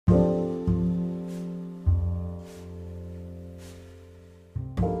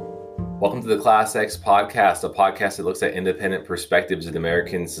Welcome to the Class X podcast, a podcast that looks at independent perspectives in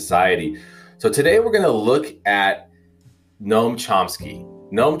American society. So today we're going to look at Noam Chomsky.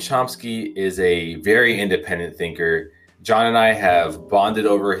 Noam Chomsky is a very independent thinker. John and I have bonded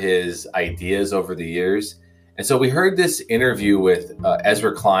over his ideas over the years. And so we heard this interview with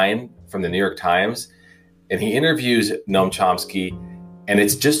Ezra Klein from the New York Times, and he interviews Noam Chomsky. And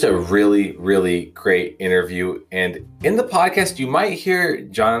it's just a really, really great interview. And in the podcast, you might hear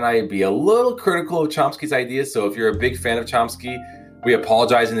John and I be a little critical of Chomsky's ideas. So if you're a big fan of Chomsky, we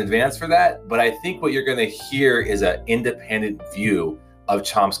apologize in advance for that. But I think what you're going to hear is an independent view of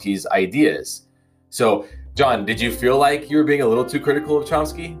Chomsky's ideas. So, John, did you feel like you were being a little too critical of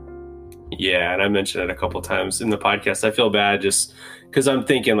Chomsky? Yeah, and I mentioned it a couple of times in the podcast. I feel bad just because I'm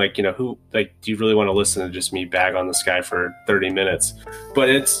thinking, do you really want to listen to just me bag on this guy for 30 minutes? But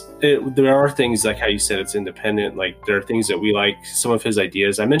there are things like how you said it's independent. Like there are things that we like, some of his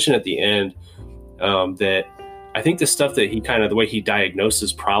ideas. I mentioned at the end that I think the stuff that the way he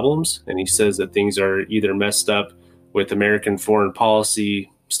diagnoses problems, and he says that things are either messed up with American foreign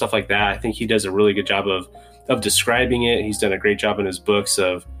policy, stuff like that. I think he does a really good job of describing it. He's done a great job in his books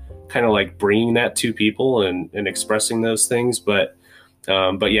of kind of like bringing that to people and expressing those things. But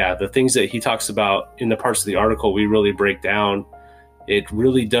yeah, the things that he talks about in the parts of the article we really break down, it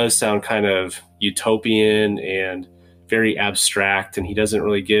really does sound kind of utopian and very abstract, and he doesn't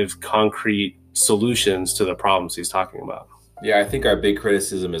really give concrete solutions to the problems he's talking about. Yeah, I think our big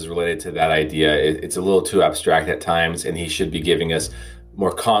criticism is related to that idea. It's a little too abstract at times, and he should be giving us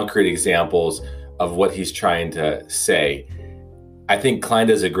more concrete examples of what he's trying to say. I think Klein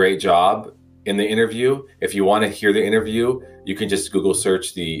does a great job in the interview. If you want to hear the interview, you can just Google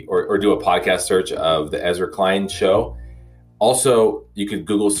search or do a podcast search of the Ezra Klein show. Also, you could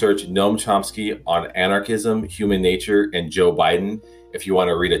Google search Noam Chomsky on anarchism, human nature, and Joe Biden if you want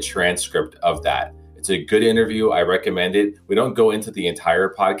to read a transcript of that. It's a good interview. I recommend it. We don't go into the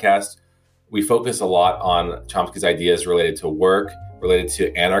entire podcast. We focus a lot on Chomsky's ideas related to work, related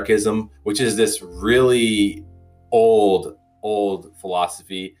to anarchism, which is this really old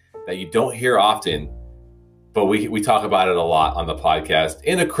philosophy that you don't hear often, but we talk about it a lot on the podcast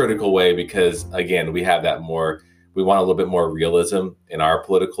in a critical way because, again, we want a little bit more realism in our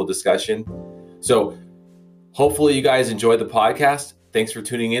political discussion. So hopefully you guys enjoyed the podcast. Thanks for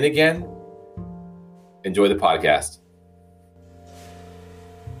tuning in again. Enjoy the podcast.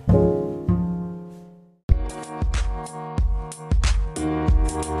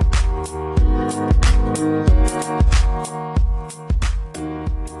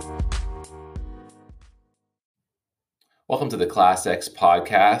 Welcome to the Class X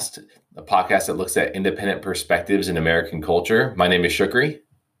podcast, a podcast that looks at independent perspectives in American culture. My name is Shukri.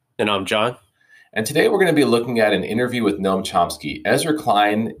 And I'm John. And today we're going to be looking at an interview with Noam Chomsky. Ezra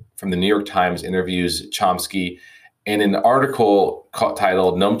Klein from the New York Times interviews Chomsky in an article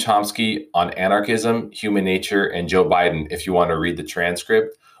titled Noam Chomsky on Anarchism, Human Nature, and Joe Biden, if you want to read the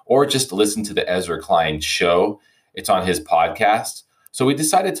transcript or just listen to the Ezra Klein show. It's on his podcast. So we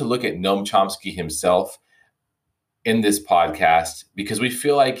decided to look at Noam Chomsky himself in this podcast because we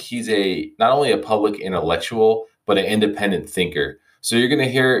feel like he's not only a public intellectual, but an independent thinker. So you're going to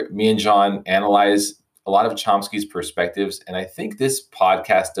hear me and John analyze a lot of Chomsky's perspectives. And I think this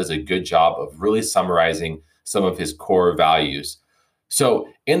podcast does a good job of really summarizing some of his core values. So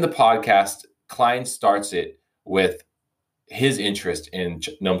in the podcast, Klein starts it with his interest in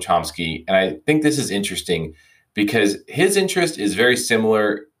Noam Chomsky. And I think this is interesting because his interest is very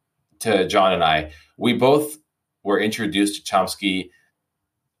similar to John and I. We both were introduced to Chomsky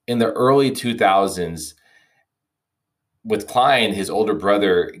in the early 2000s. With Klein, his older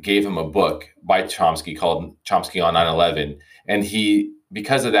brother gave him a book by Chomsky called Chomsky on 9/11. And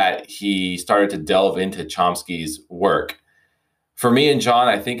because of that, he started to delve into Chomsky's work. For me and John,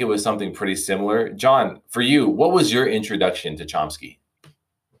 I think it was something pretty similar. John, for you, what was your introduction to Chomsky?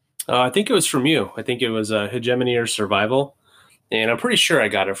 I think it was from you. I think it was Hegemony or Survival. And I'm pretty sure I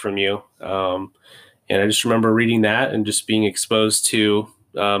got it from you. And I just remember reading that and just being exposed to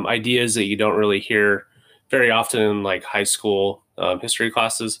ideas that you don't really hear very often in like high school history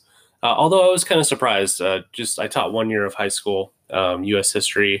classes. Although I was kind of surprised. I taught 1 year of high school U.S.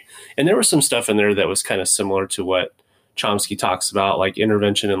 history, and there was some stuff in there that was kind of similar to what Chomsky talks about, like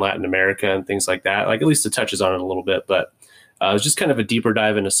intervention in Latin America and things like that. Like at least it touches on it a little bit, but it was just kind of a deeper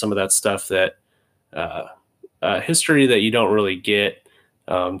dive into some of that stuff that history that you don't really get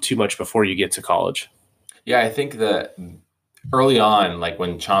too much before you get to college. Yeah, I think that early on, like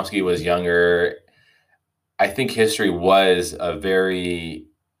when Chomsky was younger, I think history was a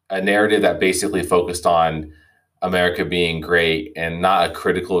narrative that basically focused on America being great and not a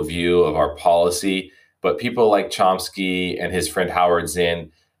critical view of our policy. But people like Chomsky and his friend Howard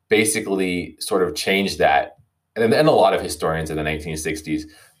Zinn basically sort of changed that. And a lot of historians in the 1960s.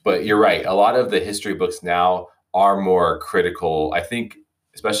 But you're right. A lot of the history books now are more critical. I think,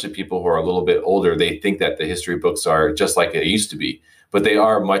 especially people who are a little bit older, they think that the history books are just like it used to be, but they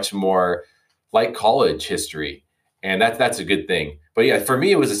are much more like college history. And that's a good thing. But yeah, for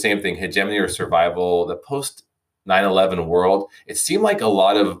me, it was the same thing: hegemony or survival, the post 9/11 world. It seemed like a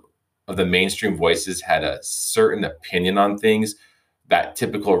lot of the mainstream voices had a certain opinion on things, that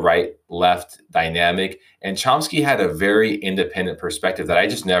typical right left dynamic. And Chomsky had a very independent perspective that I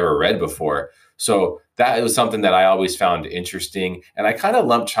just never read before. So that was something that I always found interesting. And I kind of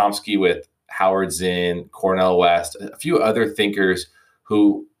lumped Chomsky with Howard Zinn, Cornel West, a few other thinkers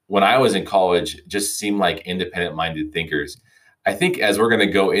who, when I was in college, just seemed like independent minded thinkers. I think as we're going to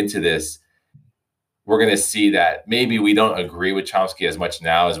go into this, we're going to see that maybe we don't agree with Chomsky as much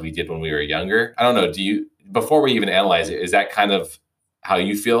now as we did when we were younger. I don't know. Do you, before we even analyze it, is that kind of how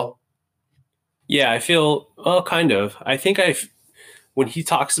you feel? Yeah, I feel, well, kind of. I think when he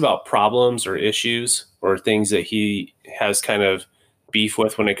talks about problems or issues or things that he has kind of beef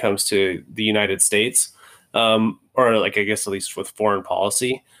with when it comes to the United States, or like, I guess, at least with foreign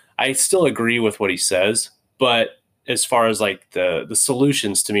policy, I still agree with what he says. But as far as like the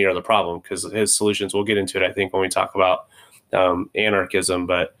solutions, to me, are the problem, because his solutions, we'll get into it, I think, when we talk about anarchism,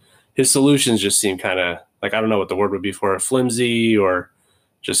 but his solutions just seem kind of like, I don't know what the word would be for it, flimsy, or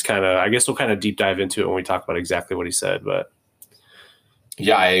just kind of, I guess we'll kind of deep dive into it when we talk about exactly what he said. But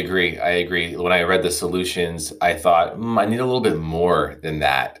yeah, I agree. When I read the solutions, I thought, I need a little bit more than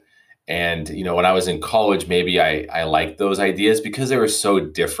that. And, when I was in college, maybe I liked those ideas because they were so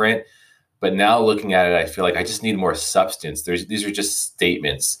different. But now looking at it, I feel like I just need more substance. These are just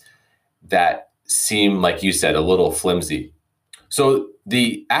statements that seem, like you said, a little flimsy. So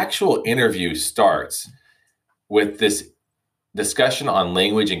the actual interview starts with this discussion on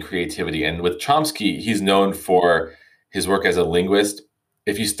language and creativity. And with Chomsky, he's known for his work as a linguist.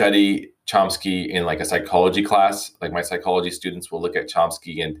 If you study Chomsky in like a psychology class, like my psychology students will look at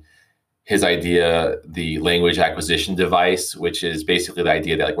Chomsky and his idea, the language acquisition device, which is basically the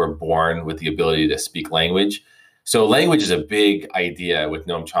idea that like we're born with the ability to speak language. So language is a big idea with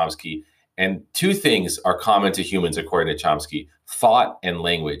Noam Chomsky. And two things are common to humans, according to Chomsky: thought and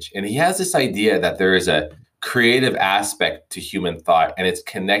language. And he has this idea that there is a creative aspect to human thought, and it's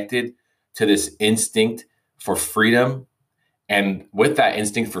connected to this instinct for freedom. And with that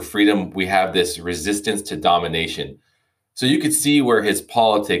instinct for freedom, we have this resistance to domination. So you could see where his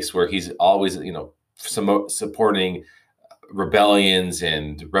politics, where he's always, supporting rebellions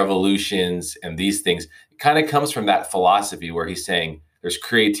and revolutions and these things, it kind of comes from that philosophy where he's saying there's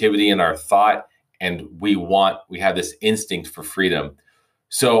creativity in our thought, and we have this instinct for freedom.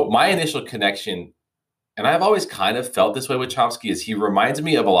 So my initial connection, and I've always kind of felt this way with Chomsky, is he reminds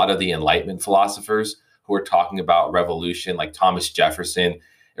me of a lot of the Enlightenment philosophers who are talking about revolution, like Thomas Jefferson.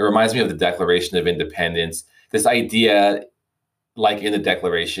 It reminds me of the Declaration of Independence. This idea, like in the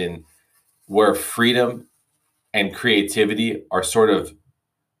Declaration, where freedom and creativity are sort of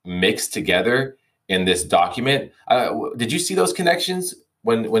mixed together in this document. Did you see those connections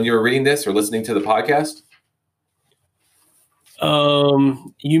when you were reading this or listening to the podcast?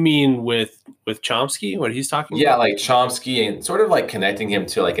 You mean with Chomsky, what he's talking about? Yeah, like Chomsky, and sort of like connecting him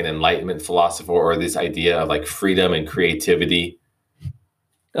to like an Enlightenment philosopher, or this idea of like freedom and creativity.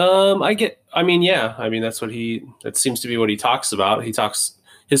 That seems to be what he talks about.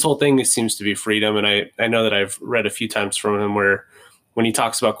 His whole thing seems to be freedom. And I know that I've read a few times from him where when he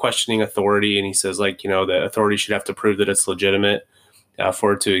talks about questioning authority, and he says the authority should have to prove that it's legitimate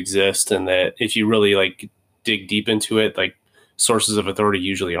for it to exist. And that if you really like dig deep into it, like sources of authority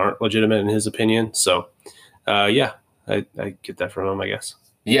usually aren't legitimate in his opinion. So I get that from him, I guess.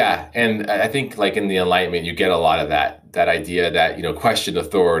 Yeah, and I think like in the Enlightenment, you get a lot of that idea that, question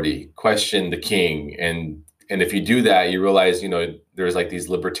authority, question the king. And if you do that, you realize, there's like these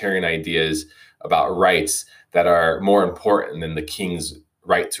libertarian ideas about rights that are more important than the king's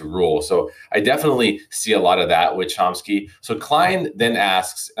right to rule. So I definitely see a lot of that with Chomsky. So Klein then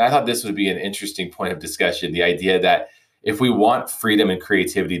asks, and I thought this would be an interesting point of discussion, the idea that if we want freedom and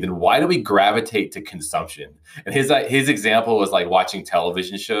creativity, then why do we gravitate to consumption? And his example was like watching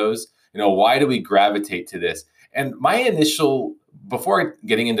television shows. Why do we gravitate to this? And before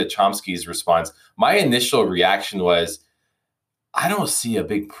getting into Chomsky's response, my initial reaction was, I don't see a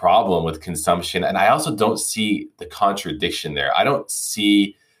big problem with consumption. And I also don't see the contradiction there. I don't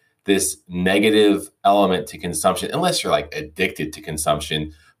see this negative element to consumption, unless you're like addicted to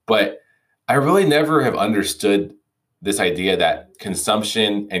consumption. But I really never have understood this idea that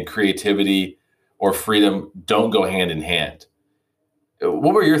consumption and creativity or freedom don't go hand in hand.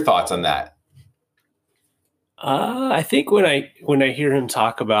 What were your thoughts on that? I think when I hear him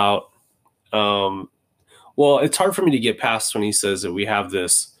talk about, um, well, it's hard for me to get past when he says that we have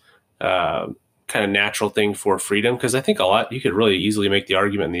this uh, kind of natural thing for freedom, because I think a lot you could really easily make the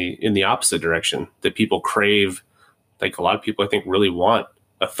argument in the opposite direction, that people crave, like a lot of people I think really want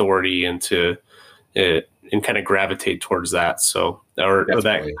authority and to and kind of gravitate towards that. So or that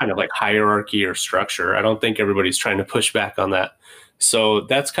Definitely. kind of like hierarchy or structure. I don't think everybody's trying to push back on that. So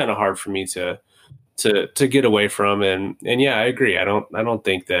that's kind of hard for me to get away from. And yeah, I agree. I don't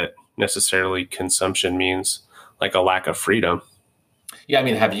think that necessarily consumption means like a lack of freedom. Yeah, I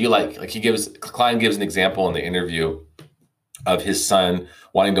mean, have you Klein gives an example in the interview of his son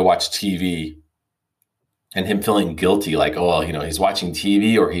wanting to watch TV and him feeling guilty, like, oh, well, he's watching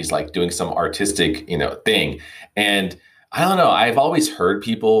TV or he's like doing some artistic, thing. And I don't know, I've always heard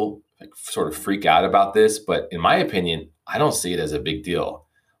people like sort of freak out about this, but in my opinion, I don't see it as a big deal.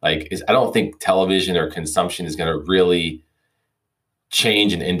 I don't think television or consumption is going to really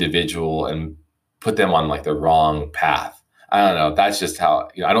change an individual and put them on like the wrong path. I don't know. That's just how,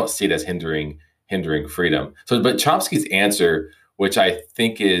 I don't see it as hindering freedom. So, but Chomsky's answer, which I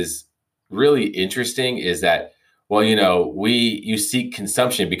think is really interesting, is that, well, you seek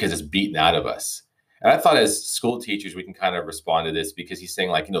consumption because it's beaten out of us. And I thought as school teachers, we can kind of respond to this, because he's saying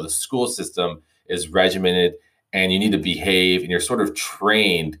like, the school system is regimented and you need to behave and you're sort of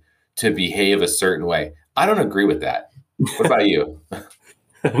trained to behave a certain way. I don't agree with that. What about you?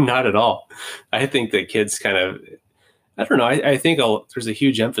 Not at all. I think that kids kind of, I don't know. I think there's a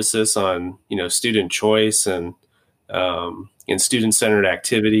huge emphasis on, student choice and student-centered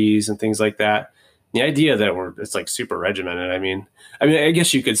activities and things like that. The idea that it's like super regimented. I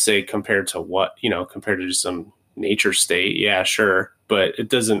guess you could say compared to what, compared to just some nature state. Yeah, sure. But it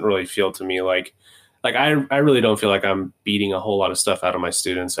doesn't really feel to me like I really don't feel like I'm beating a whole lot of stuff out of my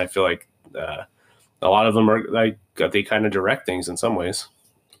students. I feel like a lot of them are like, they kind of direct things in some ways.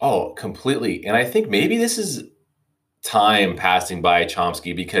 Oh, completely. And I think maybe this is time passing by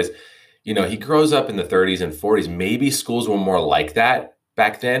Chomsky, because, he grows up in the 30s and 40s. Maybe schools were more like that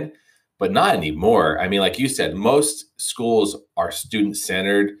back then, but not anymore. I mean, like you said, most schools are student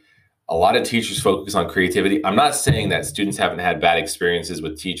centered. A lot of teachers focus on creativity. I'm not saying that students haven't had bad experiences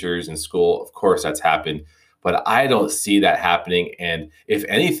with teachers in school. Of course, that's happened, but I don't see that happening. And if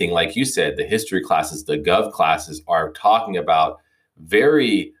anything, like you said, the history classes, the gov classes are talking about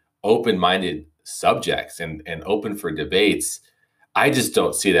very open-minded subjects and open for debates. I just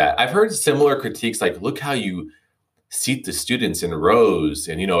don't see that. I've heard similar critiques like, look how you seat the students in rows,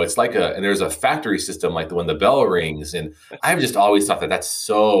 and it's like and there's a factory system like when the bell rings. And I've just always thought that that's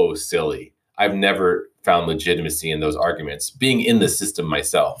so silly. I've never found legitimacy in those arguments, being in the system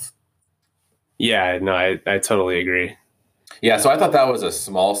myself. Yeah, no, I totally agree. Yeah, so I thought that was a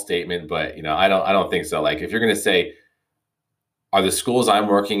small statement, but I don't think so. Like, if you're going to say, are the schools I'm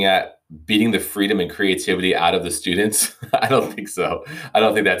working at beating the freedom and creativity out of the students? I don't think so. I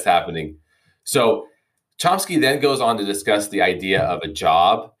don't think that's happening. So Chomsky then goes on to discuss the idea of a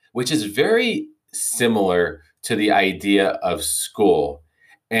job, which is very similar to the idea of school.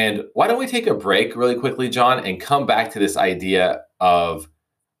 And why don't we take a break really quickly, John, and come back to this idea of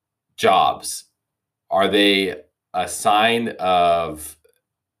jobs? Are they a sign of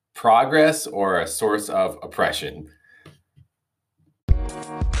progress or a source of oppression?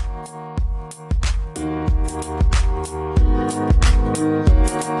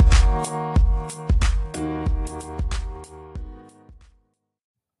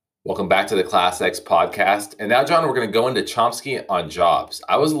 Welcome back to the Class X podcast. And now, John, we're going to go into Chomsky on jobs.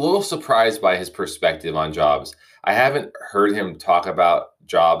 I was a little surprised by his perspective on jobs. I haven't heard him talk about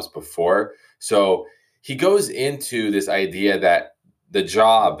jobs before. So he goes into this idea that the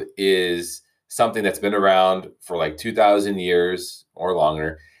job is something that's been around for like 2,000 years or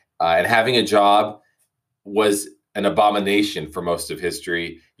longer. And having a job was an abomination for most of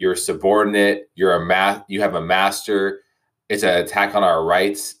history. You're a subordinate, you have a master. It's an attack on our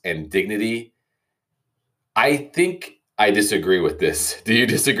rights and dignity. I think I disagree with this. Do you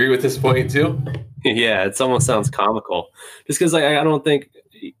disagree with this point too? Yeah, it almost sounds comical. Just because I don't think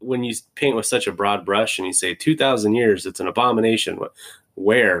when you paint with such a broad brush and you say 2,000 years, it's an abomination.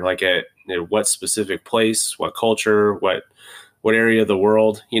 Where? Like at what specific place, what culture, what area of the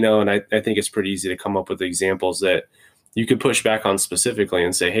world, and I think it's pretty easy to come up with examples that you could push back on specifically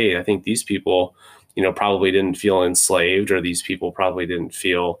and say, hey, I think these people, probably didn't feel enslaved, or these people probably didn't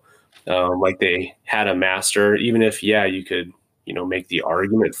feel like they had a master, even if, yeah, you could, make the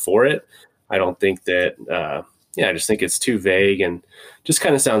argument for it. I don't think that, I just think it's too vague and just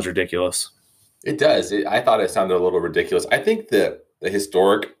kind of sounds ridiculous. It does. I thought it sounded a little ridiculous. I think the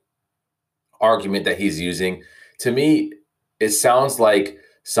historic argument that he's using, to me, it sounds like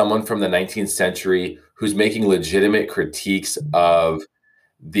someone from the 19th century who's making legitimate critiques of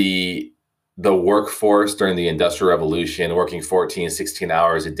the the workforce during the Industrial Revolution, working 14, 16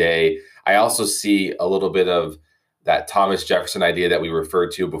 hours a day. I also see a little bit of that Thomas Jefferson idea that we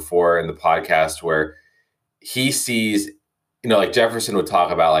referred to before in the podcast, where he sees, like Jefferson would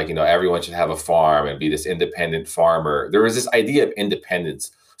talk about, like, everyone should have a farm and be this independent farmer. There was this idea of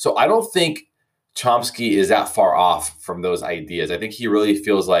independence. So I don't think Chomsky is that far off from those ideas. I think he really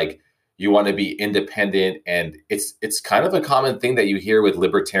feels like you want to be independent, and it's kind of a common thing that you hear with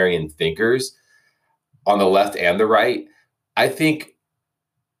libertarian thinkers on the left and the right. I think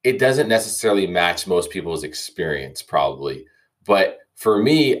it doesn't necessarily match most people's experience, probably. But for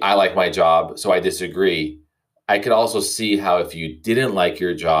me, I like my job, so I disagree. I could also see how if you didn't like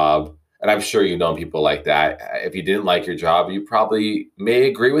your job, and I'm sure you know people like that, if you didn't like your job, you probably may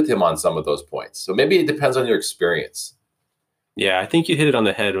agree with him on some of those points. So maybe it depends on your experience. Yeah, I think you hit it on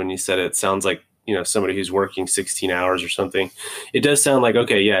the head when you said it sounds like, somebody who's working 16 hours or something. It does sound like,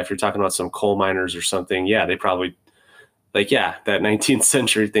 okay, yeah, if you're talking about some coal miners or something, yeah, they probably, like, yeah, that 19th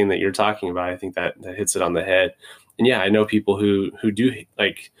century thing that you're talking about, I think that hits it on the head. And yeah, I know people who do,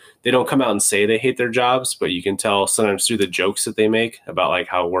 like, they don't come out and say they hate their jobs, but you can tell sometimes through the jokes that they make about like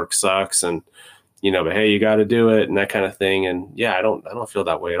how work sucks and, but hey, you got to do it and that kind of thing. And yeah, I don't feel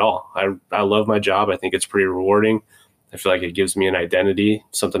that way at all. I love my job. I think it's pretty rewarding. I feel like it gives me an identity,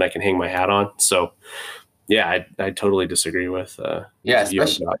 something I can hang my hat on. So yeah, I totally disagree with,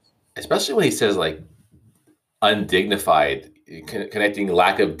 especially when he says like undignified, connecting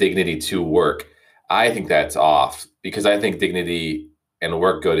lack of dignity to work. I think that's off, because I think dignity and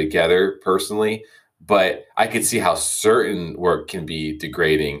work go together personally, but I could see how certain work can be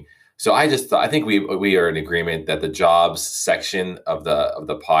degrading. So I think we are in agreement that the jobs section of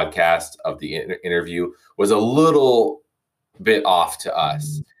the podcast, of the interview, was a little bit off to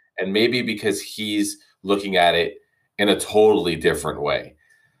us, and maybe because he's looking at it in a totally different way.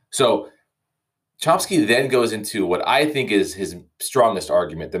 So Chomsky then goes into what I think is his strongest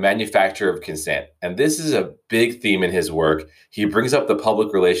argument, the manufacture of consent. And this is a big theme in his work. He brings up the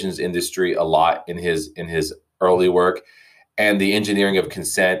public relations industry a lot in his early work, and the engineering of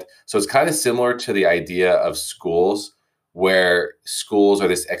consent. So it's kind of similar to the idea of schools, where schools are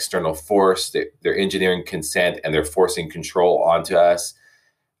this external force. They're engineering consent and they're forcing control onto us.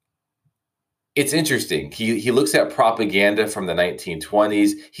 It's interesting. He looks at propaganda from the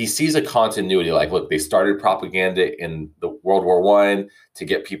 1920s. He sees a continuity. Like, look, they started propaganda in the World War I to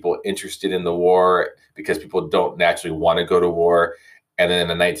get people interested in the war, because people don't naturally want to go to war. And then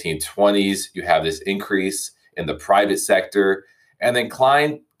in the 1920s, you have this increase in the private sector. And then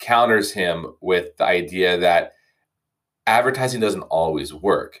Klein counters him with the idea that advertising doesn't always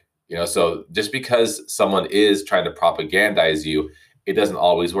work. So just because someone is trying to propagandize you, it doesn't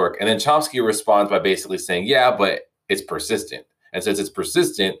always work. And then Chomsky responds by basically saying, yeah, but it's persistent. And since it's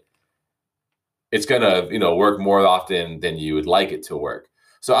persistent, it's going to, work more often than you would like it to work.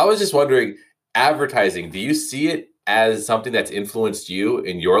 So I was just wondering, advertising, do you see it as something that's influenced you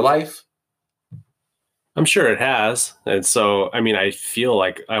in your life? I'm sure it has. And so, I feel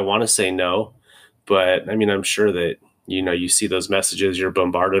like I want to say no, but I'm sure that, you see those messages, you're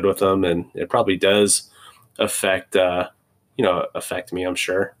bombarded with them, and it probably does affect me, I'm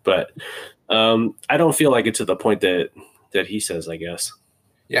sure. But I don't feel like it to the point that he says, I guess.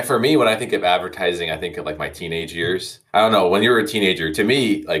 Yeah, for me, when I think of advertising, I think of like my teenage years. I don't know. When you were a teenager, to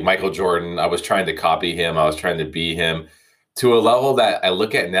me, like Michael Jordan, I was trying to copy him. I was trying to be him, to a level that I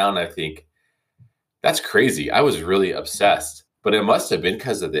look at now and I think, that's crazy. I was really obsessed. But it must have been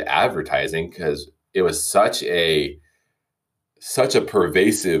because of the advertising, because it was such a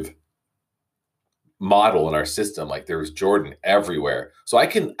pervasive model in our system. Like, there was Jordan everywhere. So I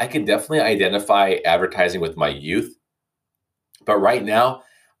can definitely identify advertising with my youth. But right now,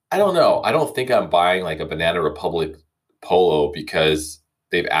 I don't know. I don't think I'm buying like a Banana Republic polo because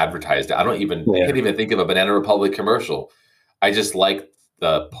they've advertised it. I can't even think of a Banana Republic commercial. I just like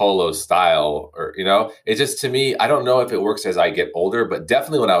the polo style, or, it just, to me, I don't know if it works as I get older, but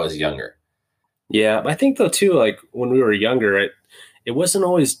definitely when I was younger. Yeah. I think though too, like when we were younger, it wasn't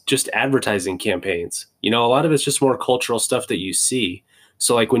always just advertising campaigns. A lot of it's just more cultural stuff that you see.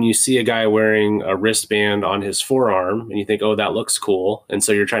 So like when you see a guy wearing a wristband on his forearm and you think, oh, that looks cool, and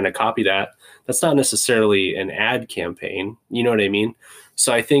so you're trying to copy that, that's not necessarily an ad campaign. You know what I mean?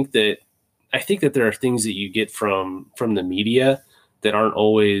 So I think that there are things that you get from the media that aren't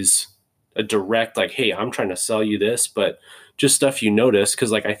always a direct, like, hey, I'm trying to sell you this, but just stuff you notice.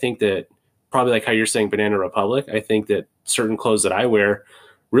 Cause like, I think that probably like how you're saying Banana Republic, I think that certain clothes that I wear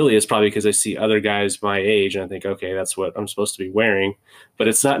really is probably because I see other guys my age and I think, okay, that's what I'm supposed to be wearing. But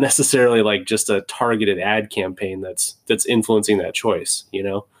it's not necessarily like just a targeted ad campaign that's influencing that choice, you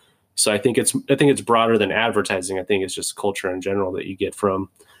know? So I think it's broader than advertising. I think it's just culture in general that you get from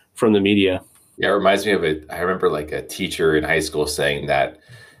the media. Yeah, it reminds me of it. I remember like a teacher in high school saying that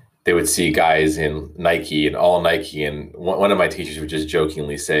they would see guys in Nike and all Nike, and one of my teachers would just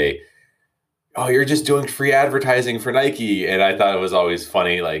jokingly say, "Oh, you're just doing free advertising for Nike," and I thought it was always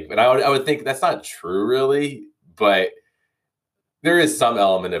funny. Like, and I would think that's not true, really, but there is some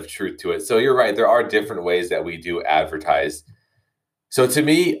element of truth to it. So you're right. There are different ways that we do advertise. So to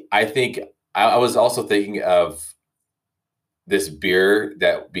me, I think I was also thinking of this beer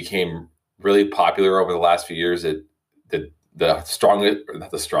that became really popular over the last few years. The strongest,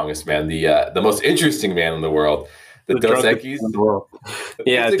 not the strongest man, the most interesting man in the world, the Dos Equis.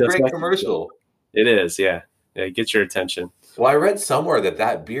 Yeah, it's a great commercial. It is, yeah. It gets your attention. Well, I read somewhere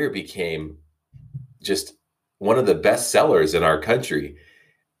that beer became just one of the best sellers in our country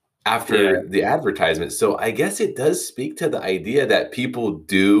after the advertisement. So I guess it does speak to the idea that people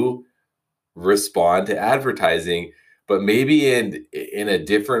do respond to advertising, but maybe in a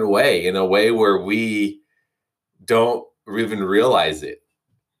different way, in a way where we don't even realize it.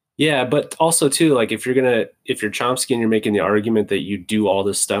 Yeah, but also too, like if you're Chomsky and you're making the argument that you do all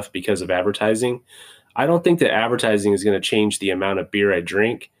this stuff because of advertising, I don't think that advertising is going to change the amount of beer I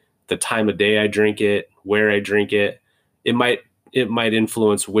drink, the time of day I drink it, where I drink it. It might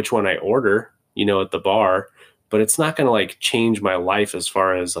influence which one I order, you know, at the bar, but it's not going to like change my life as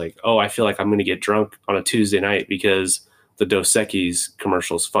far as like, oh, I feel like I'm going to get drunk on a Tuesday night because the Dos Equis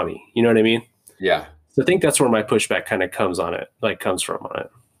commercial is funny. You know what I mean? Yeah. So I think that's where my pushback kind of comes from on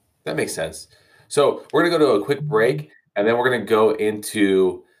it. That makes sense. So we're going to go to a quick break, and then we're going to go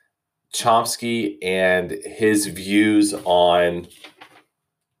into Chomsky and his views on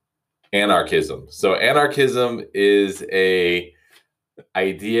anarchism. So anarchism is a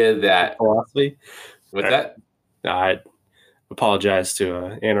idea that philosophy. What's that? I apologize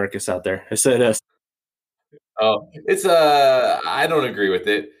to anarchists out there. I said this. Oh, it's I don't agree with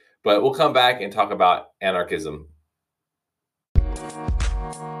it, but we'll come back and talk about anarchism.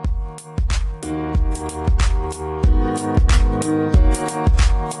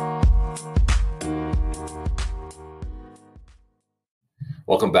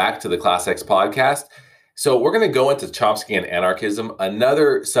 Welcome back to the Class X podcast. So we're going to go into Chomsky and anarchism,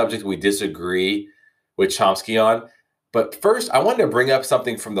 another subject we disagree with Chomsky on. But first, I wanted to bring up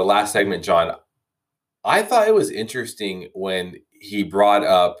something from the last segment, John. I thought it was interesting when he brought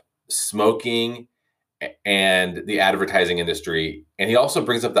up smoking and the advertising industry. And he also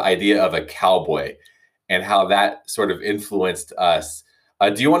brings up the idea of a cowboy and how that sort of influenced us.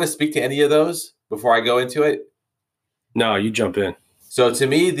 Do you want to speak to any of those before I go into it? No, you jump in. So to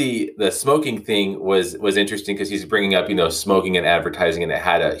me, the smoking thing was interesting because he's bringing up, you know, smoking and advertising, and it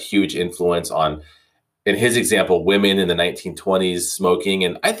had a huge influence on, in his example, women in the 1920s smoking.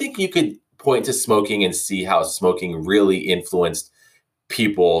 And I think you could point to smoking and see how smoking really influenced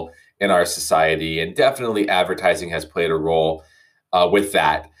people in our society. And definitely advertising has played a role with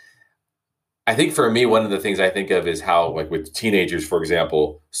that. I think for me, one of the things I think of is how, like with teenagers, for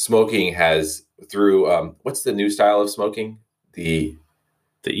example, smoking has through, what's the new style of smoking? The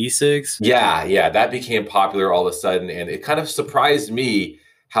e-cigs? Yeah. That became popular all of a sudden. And it kind of surprised me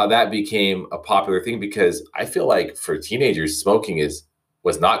how that became a popular thing, because I feel like for teenagers, smoking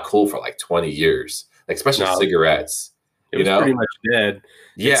was not cool for like 20 years, like especially cigarettes. It was pretty much dead.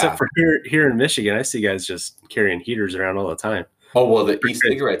 Yeah. Except for here in Michigan, I see guys just carrying heaters around all the time. Oh, well, the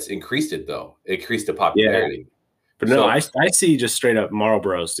e-cigarettes increased it, though. It increased the popularity. Yeah. But no, I see just straight up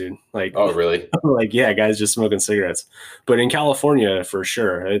Marlboros, dude. Like, oh, really? Like, yeah, guys just smoking cigarettes. But in California, for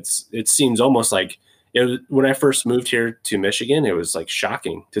sure, it seems almost like when I first moved here to Michigan, it was like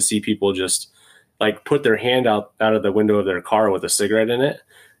shocking to see people just like put their hand out of the window of their car with a cigarette in it.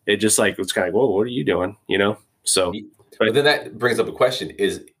 It just like was kind of like, whoa, what are you doing? You know? So, but then that brings up a question: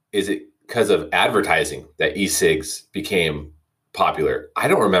 is it because of advertising that e-cigs became popular? I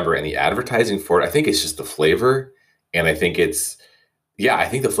don't remember any advertising for it. I think it's just the flavor. And I think I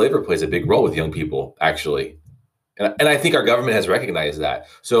think the flavor plays a big role with young people, actually. And I think our government has recognized that.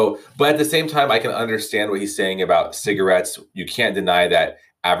 So, but at the same time, I can understand what he's saying about cigarettes. You can't deny that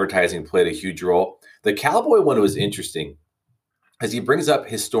advertising played a huge role. The cowboy one was interesting as he brings up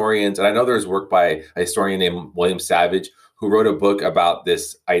historians. And I know there's work by a historian named William Savage, who wrote a book about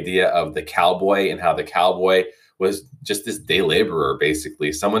this idea of the cowboy and how the cowboy was just this day laborer,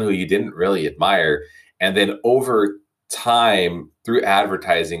 basically, someone who you didn't really admire. And then over time, through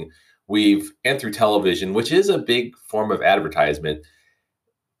advertising, and through television, which is a big form of advertisement,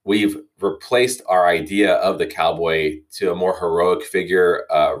 we've replaced our idea of the cowboy to a more heroic figure,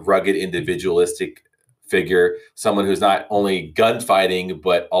 rugged, individualistic figure, someone who's not only gunfighting,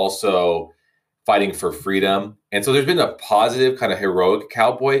 but also fighting for freedom. And so there's been a positive kind of heroic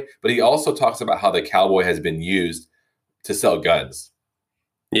cowboy, but he also talks about how the cowboy has been used to sell guns.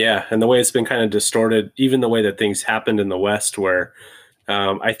 Yeah, and the way it's been kind of distorted, even the way that things happened in the West, where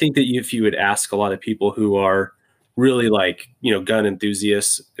I think that if you would ask a lot of people who are really like, gun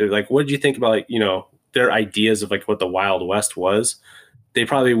enthusiasts, like, what did you think about, like, their ideas of like what the Wild West was? They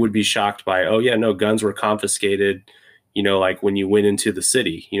probably would be shocked by, oh yeah, no, guns were confiscated, like when you went into the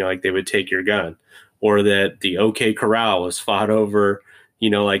city, like they would take your gun, or that the OK Corral was fought over,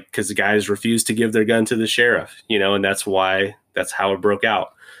 like because the guys refused to give their gun to the sheriff, and that's how it broke out.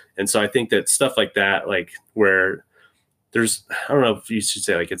 And so I think that stuff like that, like where there's, I don't know if you should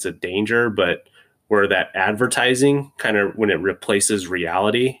say like it's a danger, but where that advertising kind of, when it replaces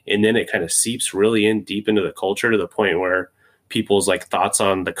reality, and then it kind of seeps really in deep into the culture to the point where people's like thoughts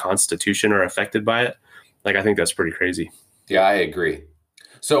on the Constitution are affected by it. Like, I think that's pretty crazy. Yeah, I agree.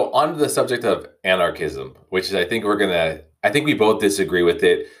 So on to the subject of anarchism, which is, I think we both disagree with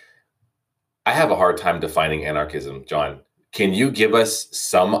it. I have a hard time defining anarchism, John. Can you give us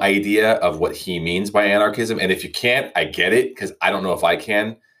some idea of what he means by anarchism? And if you can't, I get it, because I don't know if I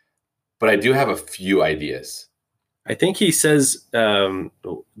can, but I do have a few ideas. I think he says, the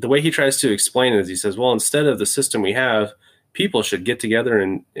way he tries to explain it is he says, well, instead of the system we have, people should get together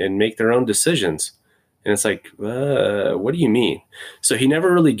and make their own decisions. And it's like, what do you mean? So he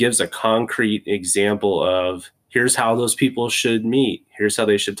never really gives a concrete example of here's how those people should meet. Here's how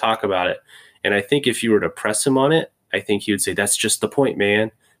they should talk about it. And I think if you were to press him on it, I think he would say, that's just the point, man.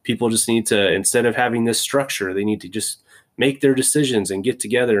 People just need to, instead of having this structure, they need to just make their decisions and get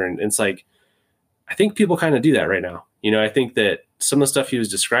together. And it's like, I think people kind of do that right now. I think that some of the stuff he was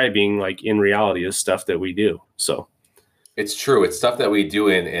describing, like in reality, is stuff that we do. So it's true. It's stuff that we do.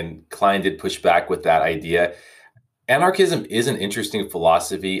 And Klein did push back with that idea. Anarchism is an interesting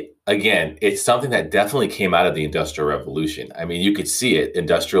philosophy. Again, it's something that definitely came out of the Industrial Revolution. I mean, you could see it,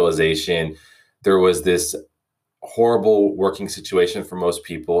 industrialization. There was this horrible working situation for most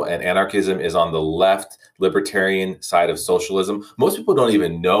people, and anarchism is on the left libertarian side of socialism. Most people don't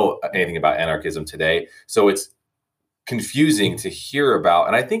even know anything about anarchism today, so it's confusing to hear about.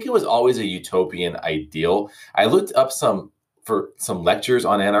 And I think it was always a utopian ideal. I looked up some lectures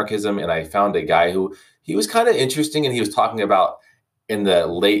on anarchism, and I found a guy who he was kind of interesting, and he was talking about in the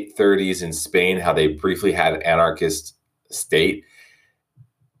late 30s in Spain how they briefly had an anarchist state.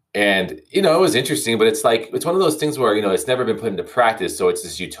 And, it was interesting, but it's like, it's one of those things where, it's never been put into practice. So it's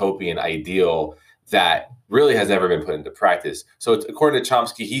this utopian ideal that really has never been put into practice. So according to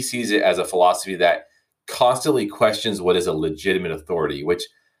Chomsky, he sees it as a philosophy that constantly questions what is a legitimate authority, which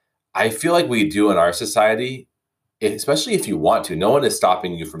I feel like we do in our society, especially if you want to. No one is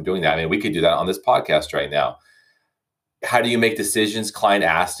stopping you from doing that. I mean, we could do that on this podcast right now. How do you make decisions? Klein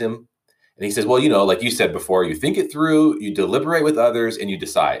asked him. And he says, well, like you said before, you think it through, you deliberate with others, and you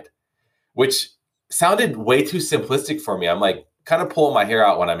decide, which sounded way too simplistic for me. I'm like kind of pulling my hair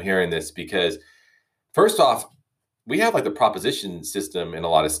out when I'm hearing this, because first off, we have like the proposition system in a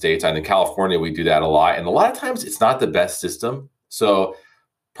lot of states. And in California, we do that a lot. And a lot of times it's not the best system. So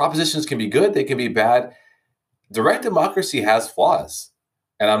propositions can be good. They can be bad. Direct democracy has flaws.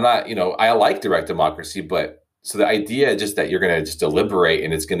 And I'm not, I like direct democracy, but so the idea just that you're going to just deliberate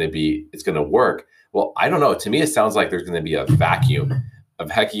and it's going to work. Well, I don't know. To me, it sounds like there's going to be a vacuum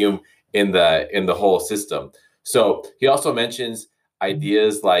in the whole system. So he also mentions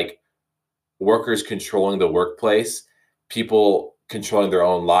ideas like workers controlling the workplace, people controlling their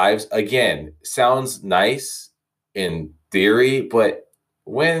own lives. Again, sounds nice in theory, but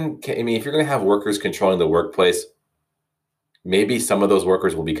if you're going to have workers controlling the workplace, maybe some of those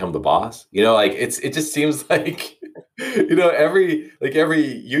workers will become the boss. It just seems like, every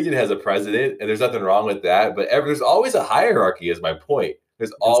union has a president, and there's nothing wrong with that. But there's always a hierarchy, is my point.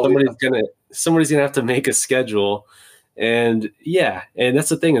 There's always somebody's gonna have to make a schedule, and that's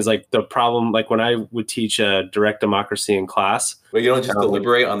the thing is like the problem. Like when I would teach direct democracy in class, but you don't just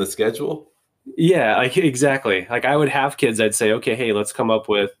deliberate on the schedule. Yeah, like exactly. Like I would have kids. I'd say, okay, hey, let's come up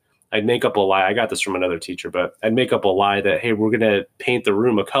with. I'd make up a lie. I got this from another teacher, but I'd make up a lie that, hey, we're going to paint the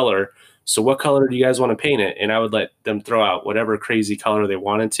room a color. So what color do you guys want to paint it? And I would let them throw out whatever crazy color they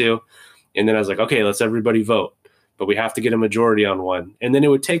wanted to. And then I was like, okay, let's everybody vote, but we have to get a majority on one. And then it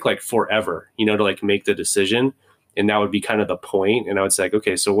would take like forever, to like make the decision. And that would be kind of the point. And I would say, like,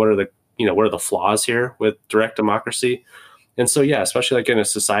 okay, so what are the flaws here with direct democracy? And so, yeah, especially like in a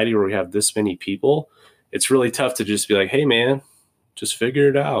society where we have this many people, it's really tough to just be like, hey, man, just figure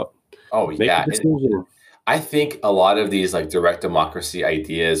it out. Oh, Make a yeah. decision. I think a lot of these like direct democracy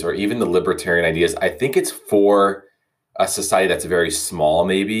ideas or even the libertarian ideas, I think it's for a society that's very small,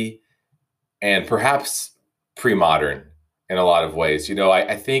 maybe, and perhaps pre-modern in a lot of ways.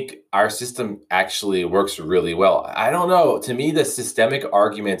 I think our system actually works really well. I don't know. To me, the systemic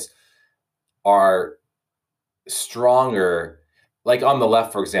arguments are stronger. Like on the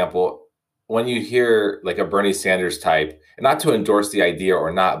left, for example, when you hear like a Bernie Sanders type, and not to endorse the idea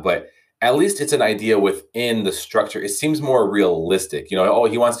or not, but at least it's an idea within the structure. It seems more realistic. Oh,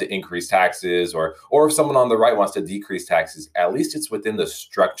 he wants to increase taxes, or if someone on the right wants to decrease taxes, at least it's within the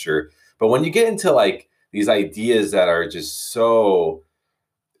structure. But when you get into like these ideas that are just so,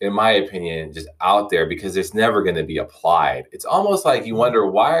 in my opinion, just out there because it's never going to be applied, it's almost like you wonder,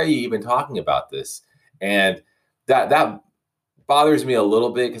 why are you even talking about this? And that bothers me a little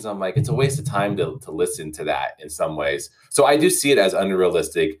bit because I'm like, it's a waste of time to listen to that in some ways. So I do see it as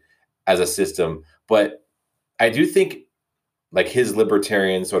unrealistic as a system, but I do think like his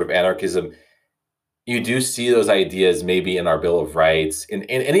libertarian sort of anarchism, you do see those ideas maybe in our Bill of Rights, in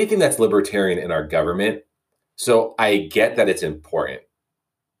anything that's libertarian in our government. So I get that it's important.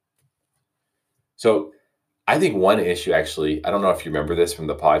 So I think one issue, actually, I don't know if you remember this from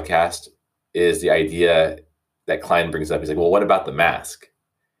the podcast, is the idea that Klein brings up. He's like, well, what about the mask?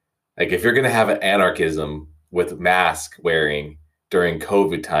 Like, if you're going to have an anarchism with mask wearing during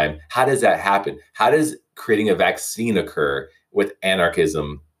COVID time, how does that happen? How does creating a vaccine occur with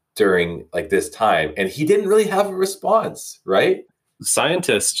anarchism during like this time? And he didn't really have a response, right?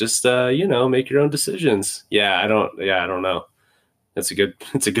 Scientists just, make your own decisions. I don't know. It's a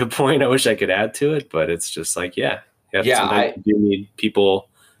good point. I wish I could add to it, but it's just like, sometimes you do need people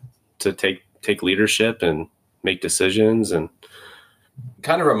to take leadership and make decisions. And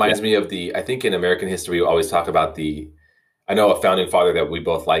kind of reminds me of I think in American history, we always talk about I know a founding father that we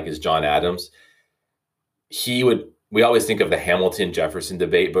both like is John Adams. We always think of the Hamilton-Jefferson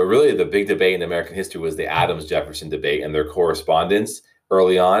debate, but really the big debate in American history was the Adams-Jefferson debate and their correspondence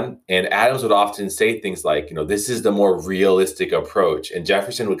early on. And Adams would often say things like, this is the more realistic approach. And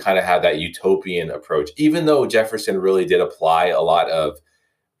Jefferson would kind of have that utopian approach, even though Jefferson really did apply a lot of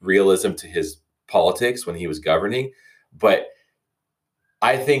realism to his politics when he was governing. But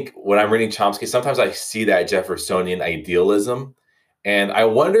I think when I'm reading Chomsky, sometimes I see that Jeffersonian idealism. And I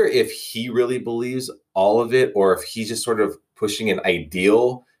wonder if he really believes all of it, or if he's just sort of pushing an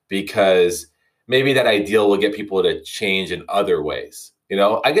ideal because maybe that ideal will get people to change in other ways.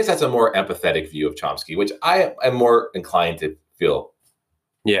 I guess that's a more empathetic view of Chomsky, which I am more inclined to feel.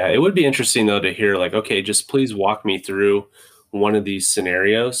 Yeah, it would be interesting, though, to hear like, okay, just please walk me through one of these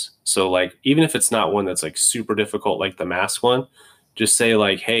scenarios. So like, even if it's not one that's like super difficult, like the mask one, just say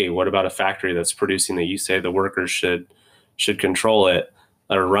like, hey, what about a factory that's producing that you say the workers should control it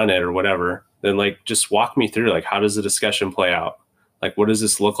or run it or whatever? Then like, just walk me through, like, how does the discussion play out? Like, what does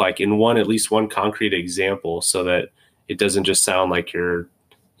this look like in at least one concrete example, so that it doesn't just sound like you're,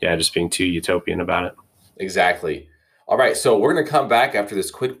 just being too utopian about it. Exactly. All right. So we're going to come back after this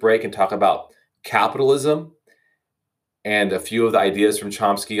quick break and talk about capitalism and a few of the ideas from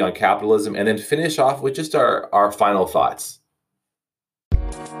Chomsky on capitalism, and then finish off with just our final thoughts.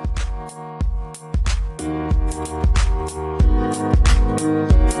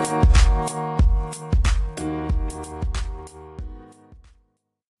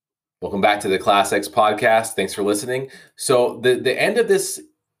 Welcome back to the Class X podcast. Thanks for listening. So the end of this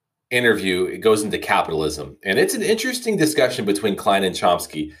interview, it goes into capitalism. And it's an interesting discussion between Klein and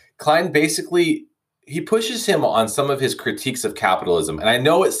Chomsky. Klein basically, he pushes him on some of his critiques of capitalism. And I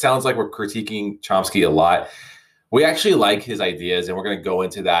know it sounds like we're critiquing Chomsky a lot. We actually like his ideas, and we're going to go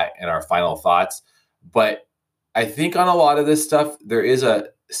into that in our final thoughts. But I think on a lot of this stuff, there is a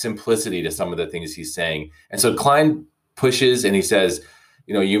simplicity to some of the things he's saying. And so Klein pushes and he says,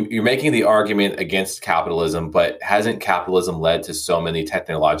 you're making the argument against capitalism, but hasn't capitalism led to so many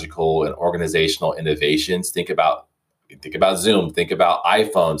technological and organizational innovations? Think about Zoom, think about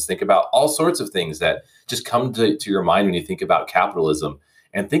iPhones, think about all sorts of things that just come to your mind when you think about capitalism,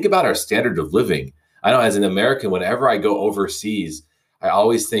 and think about our standard of living. I know as an American, whenever I go overseas, I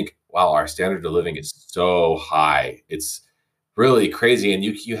always think, wow, our standard of living is so high. It's really crazy. And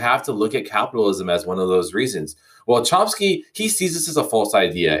you have to look at capitalism as one of those reasons. Well, Chomsky, he sees this as a false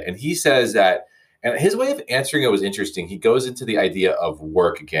idea. And he says that And his way of answering it was interesting. He goes into the idea of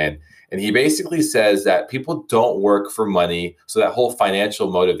work again. And he basically says that people don't work for money. So that whole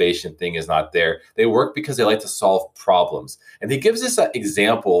financial motivation thing is not there. They work because they like to solve problems. And he gives us an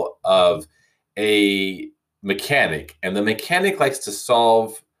example of a mechanic. And the mechanic likes to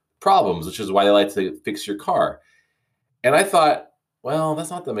solve problems, which is why they like to fix your car. And I thought, well, that's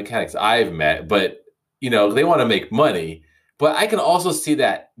not the mechanics I've met, but they want to make money. But I can also see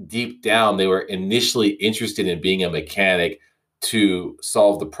that deep down, they were initially interested in being a mechanic to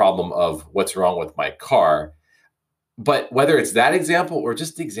solve the problem of what's wrong with my car. But whether it's that example or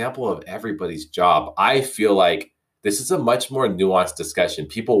just the example of everybody's job, I feel like this is a much more nuanced discussion.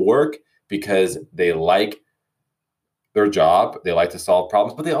 People work because they like their job, they like to solve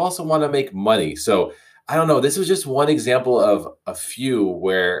problems, but they also want to make money. So I don't know. This was just one example of a few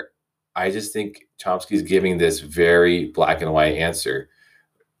where I just think Chomsky's giving this very black and white answer.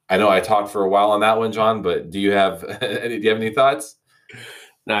 I know I talked for a while on that one, John, but do you have any thoughts?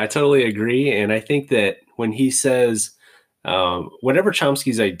 No, I totally agree. And I think that when he says, whatever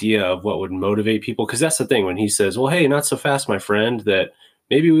Chomsky's idea of what would motivate people, because that's the thing, when he says, well, hey, not so fast, my friend, that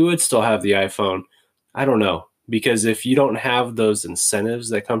maybe we would still have the iPhone. I don't know. Because if you don't have those incentives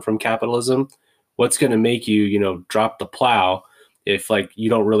that come from capitalism, what's going to make you, drop the plow if like you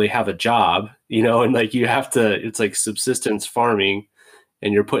don't really have a job, and like you have to, it's like subsistence farming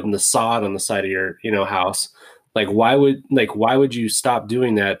and you're putting the sod on the side of your, house. Like, why would you stop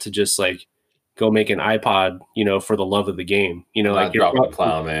doing that to just like go make an iPod, for the love of the game? I'm like not dropping the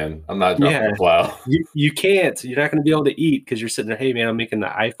plow, man. I'm not dropping the plow. You can't. You're not going to be able to eat because you're sitting there, hey man, I'm making the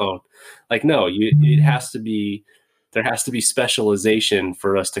iPhone. Like, no, it has to be, there has to be specialization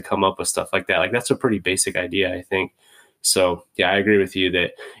for us to come up with stuff like that. Like, that's a pretty basic idea, I think. So yeah, I agree with you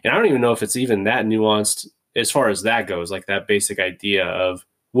that, and I don't even know if it's even that nuanced as far as that goes, like that basic idea of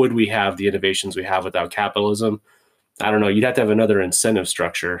would we have the innovations we have without capitalism? I don't know. You'd have to have another incentive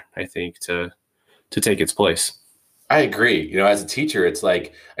structure, I think, to take its place. I agree. As a teacher, it's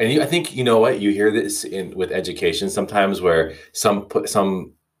like, and I think what you hear this with education sometimes, where some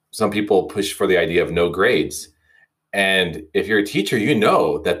people push for the idea of no grades, and if you're a teacher,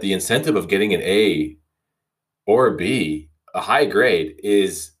 that the incentive of getting an A or a B, a high grade,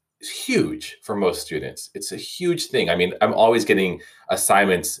 is huge for most students. It's a huge thing. I mean, I'm always getting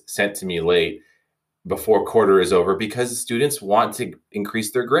assignments sent to me late before quarter is over because students want to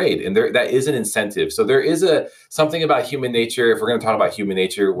increase their grade, and that is an incentive. So there is something about human nature, if we're going to talk about human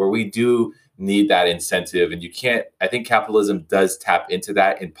nature, where we do need that incentive. And I think capitalism does tap into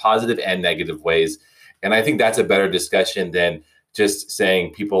that in positive and negative ways. And I think that's a better discussion than just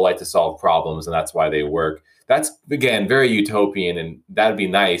saying people like to solve problems and that's why they work. That's, again, very utopian, and that'd be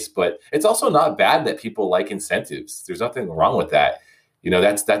nice, but it's also not bad that people like incentives. There's nothing wrong with that.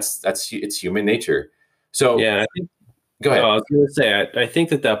 It's human nature. So yeah, go ahead. I was going to say, I think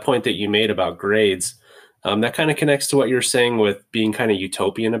that point that you made about grades, that kind of connects to what you're saying with being kind of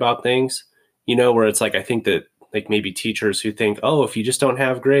utopian about things, where it's like, I think that like maybe teachers who think, oh, if you just don't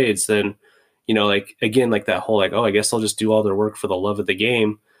have grades, then, like, again, like that whole, like, oh, I guess they'll just do all their work for the love of the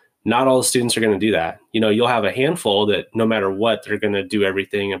game. Not all the students are going to do that. You'll have a handful that no matter what, they're going to do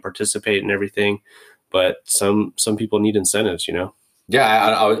everything and participate in everything. But some people need incentives, Yeah,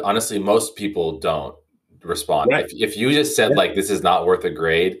 I would, honestly, most people don't respond. Right. If you just said like, this is not worth a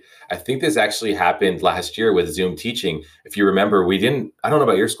grade, I think this actually happened last year with Zoom teaching. If you remember, I don't know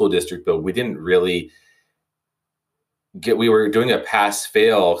about your school district, but we didn't really we were doing a pass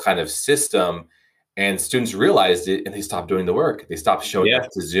fail kind of system, and students realized it and they stopped doing the work. They stopped showing up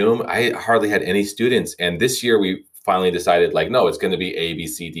to Zoom. I hardly had any students. And this year we finally decided like, no, it's going to be A, B,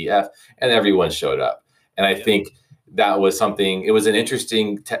 C, D, F, and everyone showed up. And I think that was something, it was an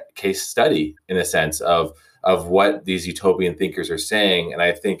interesting case study in a sense of what these utopian thinkers are saying. And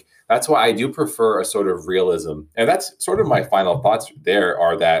I think that's why I do prefer a sort of realism. And that's sort of my final thoughts there,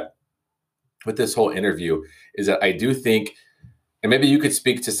 are that with this whole interview is that I do think, and maybe you could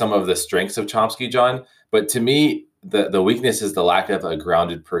speak to some of the strengths of Chomsky, John, but to me, the weakness is the lack of a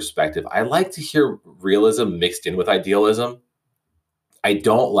grounded perspective. I like to hear realism mixed in with idealism. I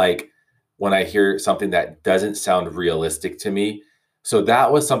don't like when I hear something that doesn't sound realistic to me. So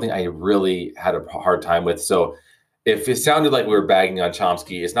that was something I really had a hard time with. So if it sounded like we were bagging on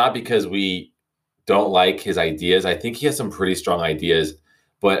Chomsky, it's not because we don't like his ideas. I think he has some pretty strong ideas,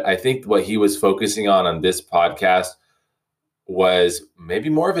 but I think what he was focusing on this podcast was maybe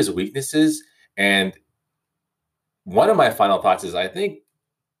more of his weaknesses. And one of my final thoughts is I think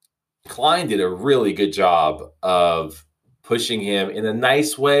Klein did a really good job of pushing him in a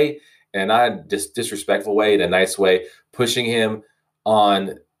nice way, and not a disrespectful way, in a nice way, pushing him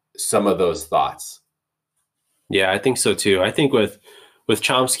on some of those thoughts. Yeah, I think so too. I think with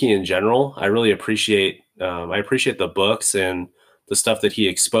Chomsky in general, I really appreciate the books and the stuff that he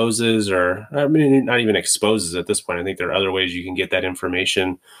exposes, or I mean, not even exposes at this point. I think there are other ways you can get that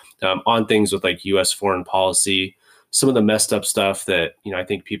information on things with like U.S. foreign policy, some of the messed up stuff that, I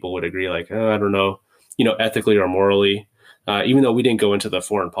think people would agree, like, I don't know, ethically or morally, even though we didn't go into the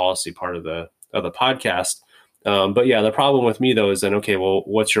foreign policy part of the podcast. But yeah, the problem with me though is then, okay, well,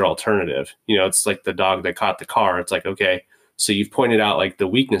 what's your alternative? It's like the dog that caught the car. It's like, okay, so you've pointed out like the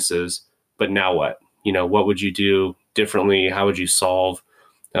weaknesses, but now what? What would you do differently? How would you solve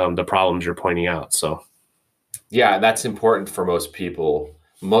the problems you're pointing out? So, yeah, that's important for most people.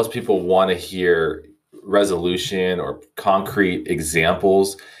 Most people want to hear resolution or concrete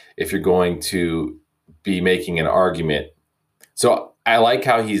examples if you're going to be making an argument. So I like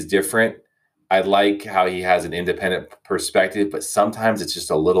how he's different. I like how he has an independent perspective, but sometimes it's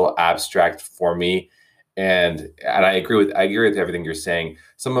just a little abstract for me. And I agree with everything you're saying.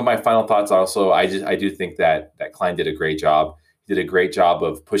 Some of my final thoughts also, I do think that Klein did a great job. He did a great job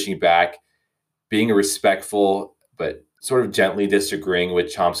of pushing back, being respectful, but sort of gently disagreeing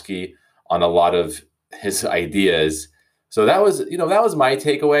with Chomsky on a lot of his ideas. So that was my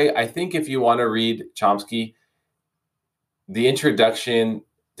takeaway. I think if you want to read Chomsky, the introduction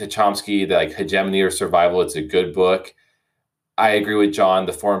to Chomsky, the like Hegemony or Survival, it's a good book. I agree with John,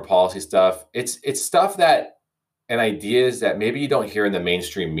 the foreign policy stuff. It's stuff that and ideas that maybe you don't hear in the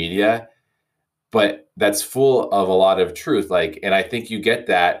mainstream media, but that's full of a lot of truth. And I think you get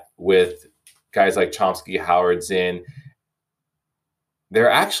that with guys like Chomsky, Howard Zinn.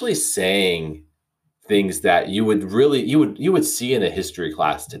 They're actually saying things that you would see in a history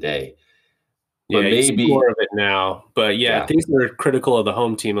class today. But maybe more of it now. But yeah, things that are critical of the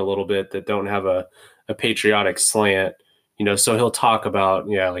home team a little bit that don't have a patriotic slant. So he'll talk about,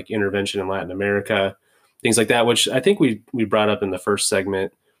 like intervention in Latin America, things like that, which I think we brought up in the first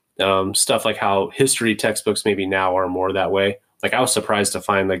segment, stuff like how history textbooks maybe now are more that way. Like I was surprised to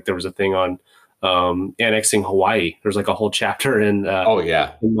find like there was a thing on annexing Hawaii. There's like a whole chapter in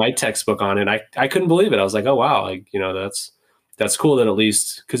my textbook on it. I couldn't believe it. I was like, oh, wow. Like, that's cool that at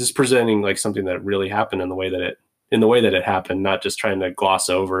least, because it's presenting like something that really happened in the way that it happened, not just trying to gloss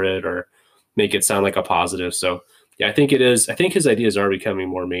over it or make it sound like a positive. So yeah, I think it is. I think his ideas are becoming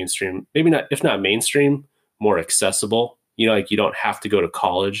more mainstream, maybe not, if not mainstream, more accessible. Like you don't have to go to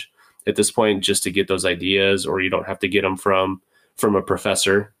college at this point just to get those ideas, or you don't have to get them from a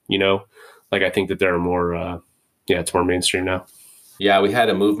professor, like I think that there are more, it's more mainstream now. Yeah. We had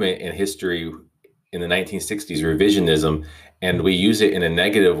a movement in history in the 1960s, revisionism, and we use it in a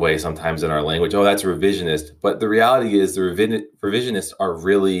negative way sometimes in our language. Oh, that's revisionist. But the reality is the revisionists are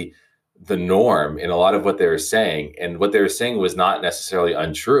really the norm in a lot of what they were saying. And what they were saying was not necessarily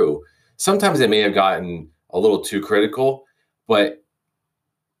untrue. Sometimes they may have gotten a little too critical, but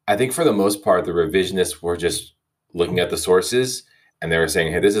I think for the most part, the revisionists were just looking at the sources and they were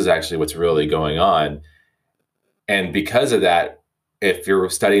saying, hey, this is actually what's really going on. And because of that, if you're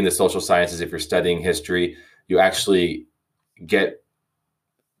studying the social sciences, if you're studying history, you actually get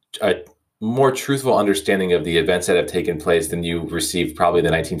a more truthful understanding of the events that have taken place than you received probably in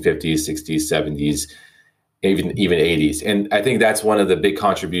the 1950s, 60s, 70s, even 80s. And I think that's one of the big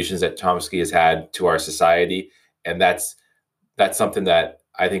contributions that Chomsky has had to our society. And that's something that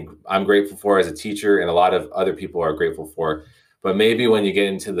I think I'm grateful for as a teacher, and a lot of other people are grateful for. But maybe when you get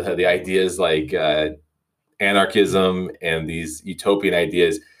into the ideas like anarchism and these utopian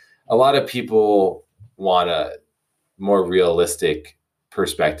ideas, a lot of people want a more realistic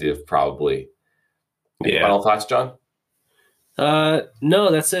perspective, probably. Any final thoughts, John?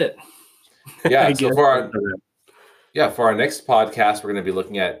 No, that's it. Yeah. So for our next podcast, we're going to be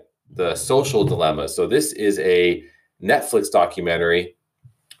looking at the social dilemma. So this is a Netflix documentary,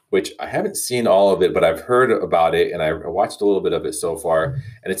 which I haven't seen all of it, but I've heard about it and I watched a little bit of it so far.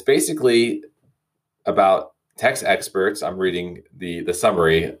 And it's basically about text experts. I'm reading the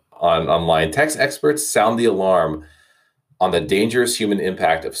summary online. Text experts sound the alarm on the dangerous human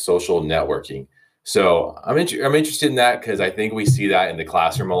impact of social networking. So I'm interested in that because I think we see that in the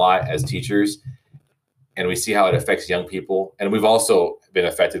classroom a lot as teachers, and we see how it affects young people. And we've also been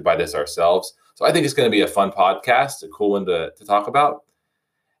affected by this ourselves. So I think it's going to be a fun podcast, a cool one to talk about.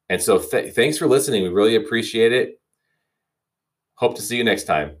 And so thanks for listening. We really appreciate it. Hope to see you next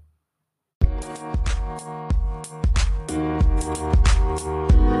time.